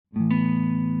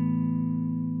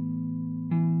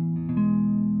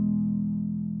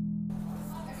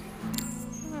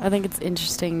I think it's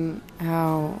interesting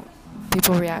how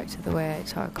people react to the way I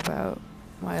talk about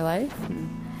my life. And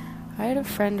I had a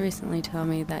friend recently tell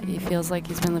me that he feels like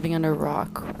he's been living under a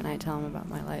rock when I tell him about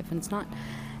my life. And it's not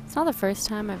the first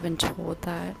time I've been told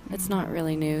that. It's not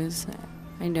really news.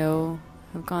 I know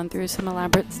I've gone through some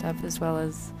elaborate stuff as well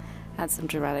as have some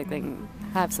dramatic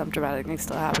things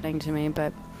still happening to me,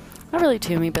 but not really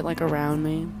to me, but like around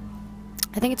me.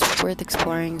 I think it's worth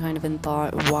exploring kind of in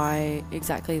thought why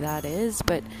exactly that is,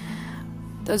 but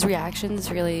those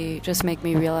reactions really just make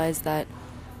me realize that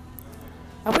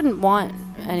I wouldn't want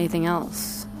anything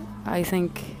else. I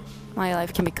think my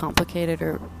life can be complicated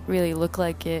or really look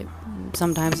like it.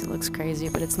 Sometimes it looks crazy,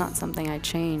 but it's not something I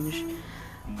change.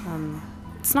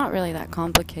 It's not really that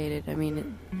complicated. I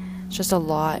mean, it's just a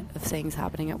lot of things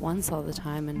happening at once all the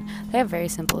time, and they have very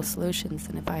simple solutions.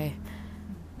 And if I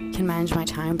can manage my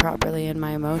time properly and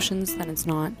my emotions, then it's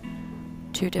not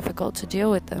too difficult to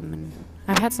deal with them. And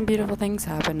I've had some beautiful things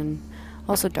happen and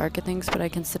also darker things, but I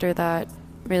consider that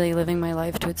really living my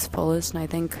life to its fullest. And I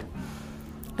think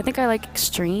I like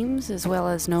extremes as well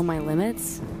as know my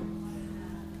limits.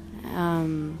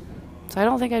 So I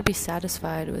don't think I'd be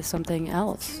satisfied with something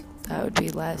else that would be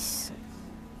less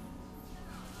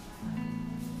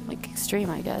like extreme,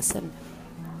 I guess. And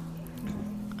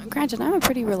granted, I'm a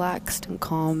pretty relaxed and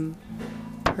calm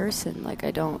person. Like,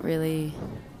 I don't really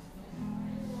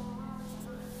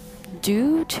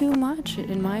do too much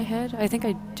in my head. I think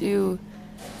I do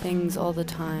things all the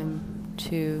time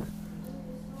to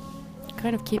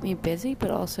kind of keep me busy,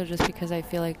 but also just because I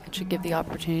feel like it should give the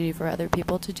opportunity for other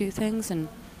people to do things. And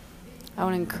I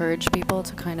want to encourage people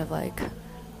to kind of like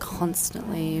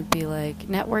constantly be like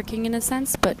networking in a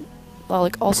sense, but while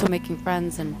like also making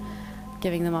friends and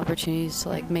giving them opportunities to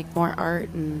like make more art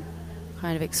and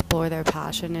kind of explore their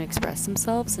passion and express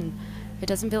themselves. And it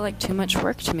doesn't feel like too much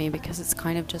work to me because it's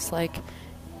kind of just like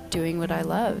doing what I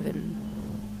love, and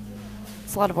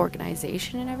it's a lot of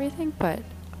organization and everything, but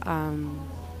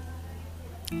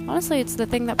honestly, it's the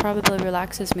thing that probably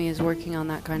relaxes me is working on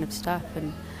that kind of stuff.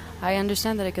 And I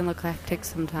understand that it can look hectic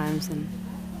sometimes, and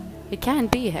it can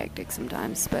be hectic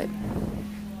sometimes, but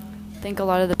I think a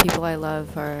lot of the people I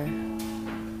love are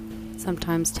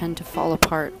sometimes tend to fall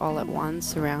apart all at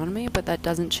once around me, but that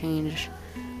doesn't change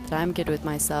that I'm good with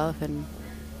myself, and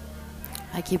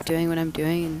I keep doing what I'm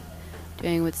doing and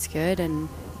doing what's good, and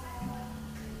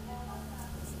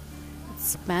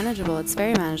it's manageable. It's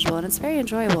very manageable, and it's very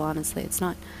enjoyable, honestly. It's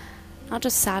not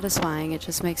just satisfying, it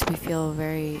just makes me feel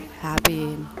very happy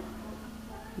and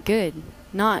good.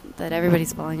 Not that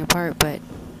everybody's falling apart, but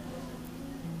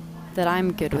that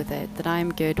I'm good with it, that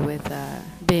I'm good with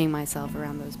being myself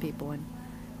around those people and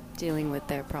dealing with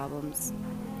their problems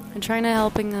and trying to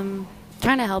help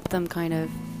them kind of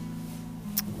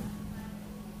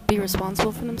be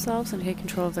responsible for themselves and take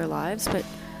control of their lives, but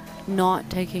not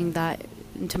taking that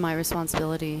into my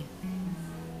responsibility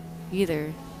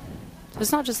either. So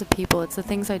it's not just the people, it's the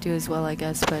things I do as well, I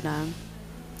guess, but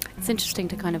it's interesting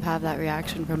to kind of have that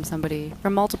reaction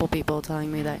from multiple people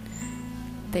telling me that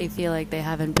they feel like they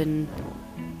haven't been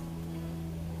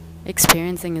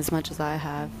experiencing as much as I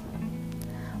have.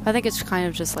 I think it's kind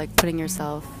of just like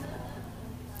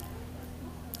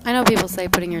I know people say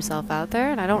putting yourself out there,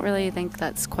 and I don't really think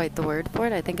that's quite the word for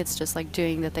it. I think it's just like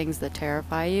doing the things that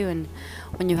terrify you, and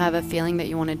when you have a feeling that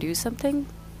you want to do something,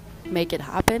 make it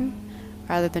happen,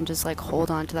 rather than just like hold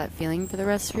on to that feeling for the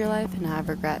rest of your life and have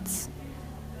regrets.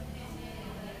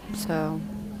 So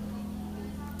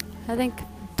I think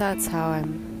that's how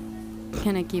I'm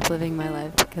gonna keep living my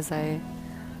life, because I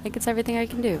think it's everything I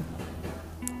can do.